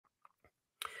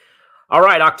All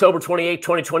right, October 28,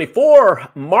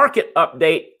 2024, market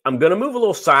update. I'm going to move a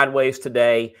little sideways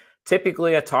today.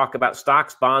 Typically, I talk about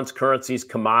stocks, bonds, currencies,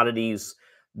 commodities.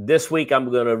 This week, I'm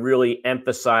going to really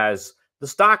emphasize the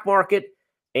stock market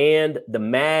and the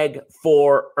Mag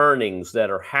 4 earnings that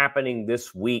are happening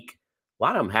this week. A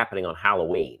lot of them happening on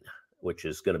Halloween, which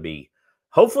is going to be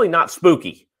hopefully not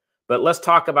spooky. But let's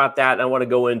talk about that. I want to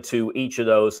go into each of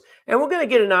those, and we're going to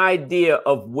get an idea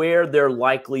of where they're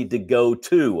likely to go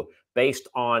to based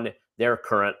on their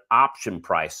current option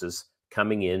prices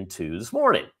coming into this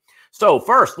morning. So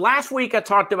first, last week I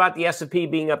talked about the S&P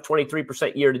being up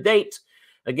 23% year to date.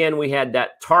 Again, we had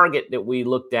that target that we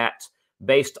looked at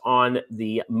based on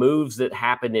the moves that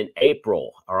happened in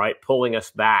April, all right, pulling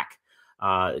us back,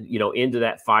 into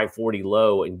that 540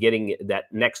 low and getting that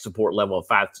next support level of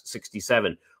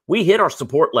 567. We hit our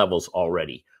support levels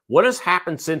already. What has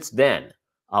happened since then?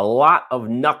 A lot of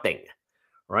nothing.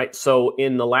 Right. So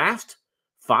in the last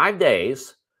 5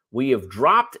 days, we've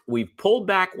pulled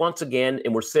back once again,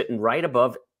 and we're sitting right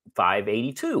above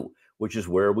 582, which is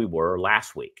where we were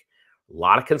last week. A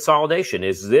lot of consolidation.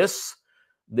 Is this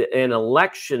an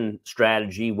election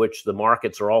strategy, which the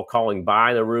markets are all calling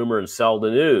buy the rumor and sell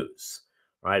the news?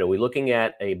 Right. Are we looking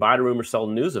at a buy the rumor, sell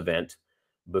the news event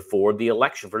before the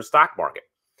election for the stock market?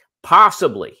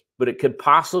 Possibly, but it could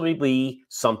possibly be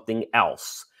something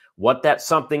else. What that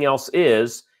something else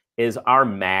is our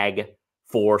Mag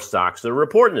 4 stocks that are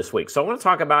reporting this week. So I want to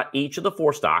talk about each of the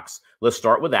 4 stocks. Let's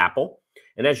start with Apple.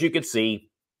 And as you can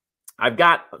see, I've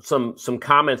got some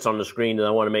comments on the screen that I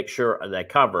want to make sure that I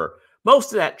cover.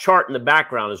 Most of that chart in the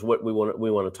background is what we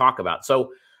want to talk about.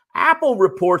 So Apple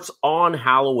reports on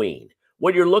Halloween.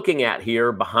 What you're looking at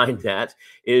here behind that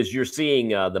is you're seeing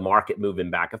the market moving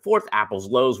back and forth. Apple's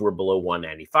lows were below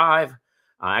 195.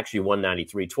 Actually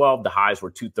 193.12. The highs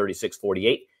were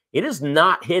 236.48. It is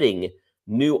not hitting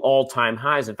new all-time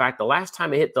highs. In fact, the last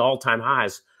time it hit the all-time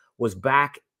highs was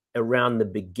back around the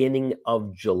beginning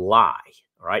of July.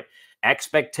 All right.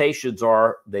 Expectations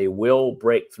are they will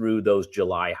break through those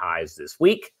July highs this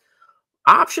week.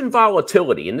 Option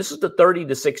volatility, and this is the 30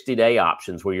 to 60-day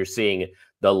options where you're seeing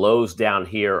the lows down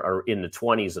here are in the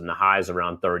 20s and the highs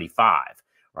around 35.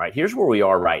 All right. Here's where we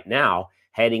are right now,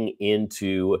 heading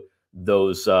into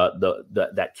those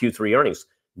that Q3 earnings,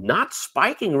 not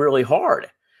spiking really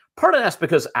hard. Part of that's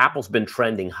because Apple's been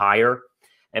trending higher,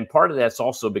 and part of that's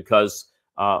also because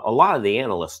a lot of the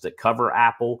analysts that cover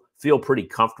Apple feel pretty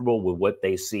comfortable with what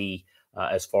they see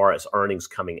as far as earnings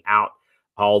coming out.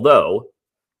 Although,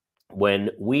 when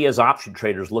we as option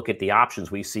traders look at the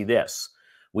options, we see this.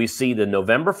 We see the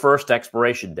November 1st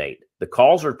expiration date. The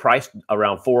calls are priced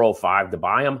around 405 to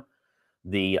buy them.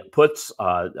 The puts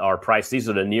are priced. These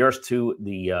are the nearest to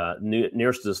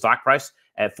the stock price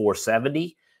at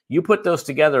 470. You put those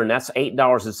together, and that's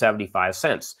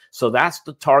 $8.75. So that's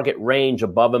the target range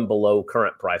above and below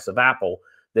current price of Apple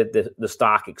that the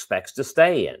stock expects to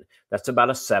stay in. That's about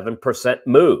a 7%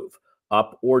 move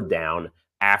up or down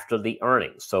after the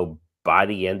earnings. So by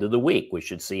the end of the week, we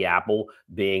should see Apple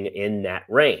being in that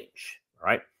range.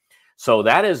 Right. So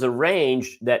that is a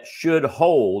range that should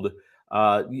hold.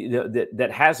 That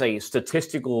has a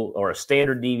statistical or a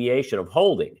standard deviation of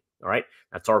holding. All right.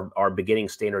 That's our beginning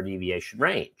standard deviation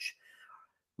range.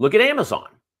 Look at Amazon.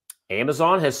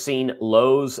 Amazon has seen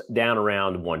lows down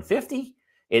around 150.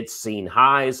 It's seen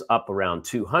highs up around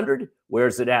 200.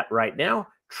 Where's it at right now?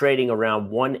 Trading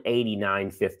around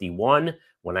 189.51.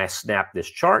 When I snap this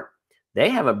chart, they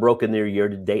haven't broken their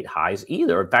year-to-date highs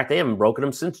either. In fact, they haven't broken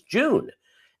them since June.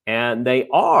 And they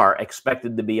are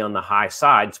expected to be on the high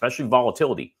side, especially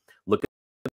volatility. Look at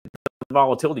the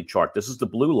volatility chart. This is the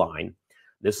blue line.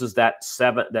 This is that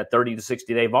 30 to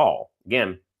 60-day vol.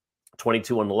 Again,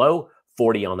 22 on the low,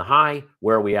 40 on the high.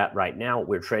 Where are we at right now?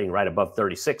 We're trading right above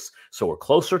 36. So we're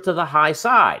closer to the high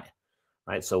side.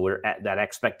 Right? So we're at that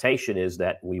expectation is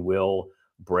that we will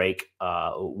break.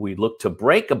 We look to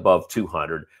break above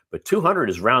 200, but 200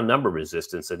 is round number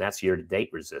resistance, and that's year-to-date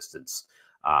resistance.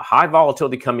 High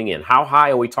volatility coming in. How high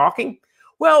are we talking?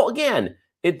 Well, again,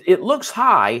 it looks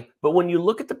high, but when you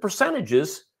look at the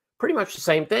percentages, pretty much the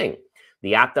same thing.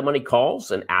 The at-the-money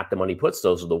calls and at-the-money puts,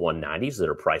 those are the 190s that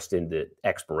are priced into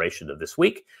expiration of this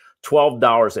week.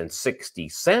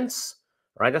 $12.60,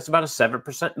 right? That's about a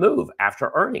 7% move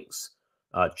after earnings,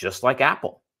 just like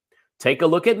Apple. Take a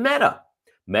look at Meta.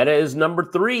 Meta is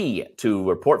number 3 to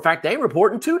report. In fact, they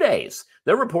report in 2 days.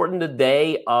 They're reporting the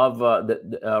day of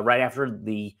right after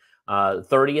the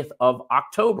 30th of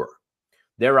October.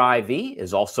 Their IV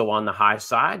is also on the high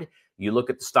side. You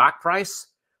look at the stock price.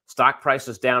 Stock price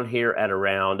is down here at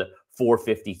around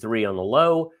 453 on the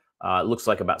low. It looks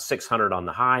like about 600 on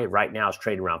the high. Right now it's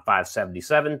trading around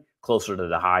 577, closer to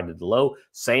the high to the low.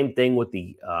 Same thing with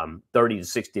the 30 to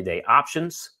 60-day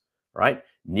options, right?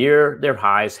 Near their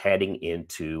highs heading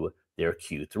into their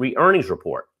Q3 earnings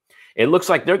report. It looks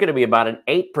like they're going to be about an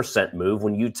 8% move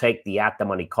when you take the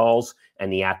at-the-money calls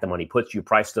and the at-the-money puts. You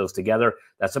price those together.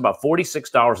 That's about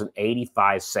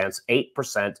 $46.85,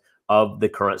 8% of the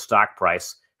current stock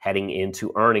price heading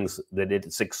into earnings that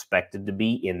it's expected to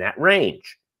be in that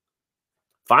range.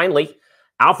 Finally,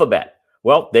 Alphabet.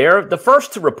 Well, they're the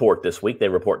first to report this week. They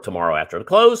report tomorrow after the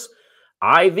close.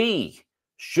 IV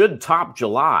should top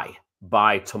July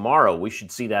by tomorrow. We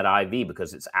should see that IV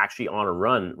because it's actually on a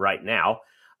run right now.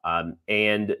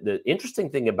 And the interesting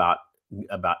thing about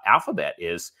Alphabet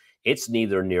is it's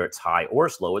neither near its high or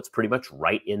its low. It's pretty much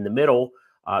right in the middle,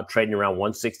 trading around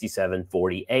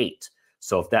 167.48.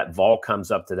 So if that vol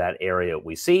comes up to that area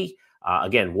we see,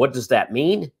 again, what does that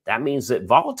mean? That means that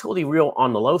volatility real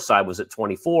on the low side was at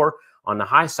 24. On the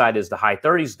high side is the high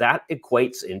 30s. That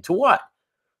equates into what?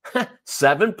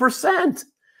 7%.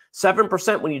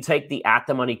 7% when you take the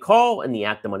at-the-money call and the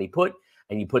at-the-money put,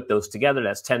 and you put those together,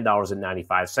 that's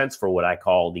 $10.95 for what I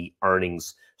call the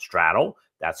earnings straddle.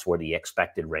 That's where the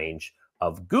expected range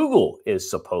of Google is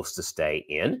supposed to stay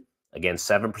in. Again,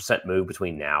 7% move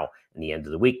between now and the end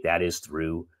of the week. That is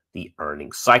through the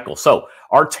earnings cycle. So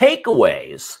our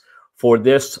takeaways for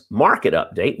this market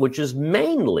update, which is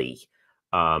mainly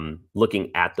looking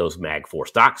at those Mag4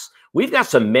 stocks, we've got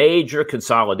some major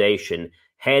consolidation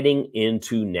heading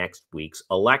into next week's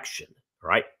election,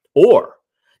 right? Or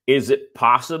is it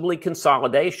possibly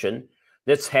consolidation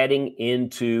that's heading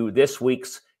into this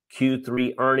week's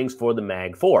Q3 earnings for the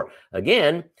Mag4?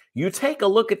 Again, you take a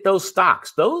look at those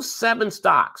stocks. Those 7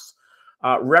 stocks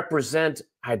represent,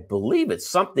 I believe it's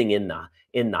something in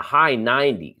the high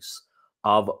 90s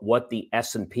of what the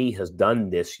S&P has done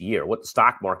this year, what the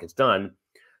stock market's done.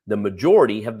 The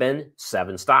majority have been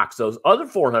 7 stocks. Those other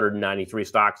 493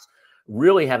 stocks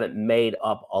really haven't made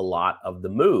up a lot of the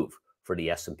move for the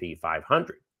S&P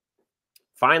 500.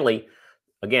 Finally,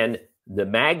 again, the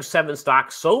Mag 7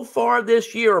 stocks so far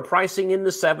this year are pricing in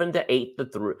the 7 to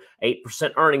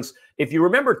 8% earnings. If you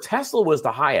remember, Tesla was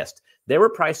the highest. They were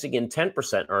pricing in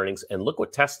 10% earnings, and look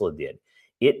what Tesla did.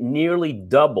 It nearly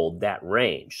doubled that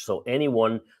range. So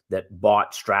anyone that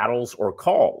bought straddles or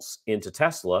calls into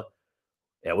Tesla,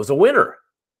 it was a winner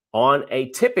on a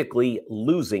typically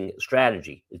losing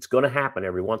strategy. It's going to happen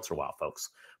every once in a while,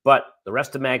 folks. But the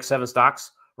rest of Mag 7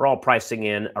 stocks are all pricing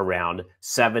in around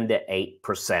 7 to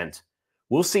 8%.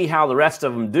 We'll see how the rest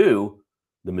of them do,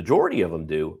 the majority of them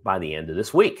do, by the end of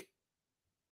this week.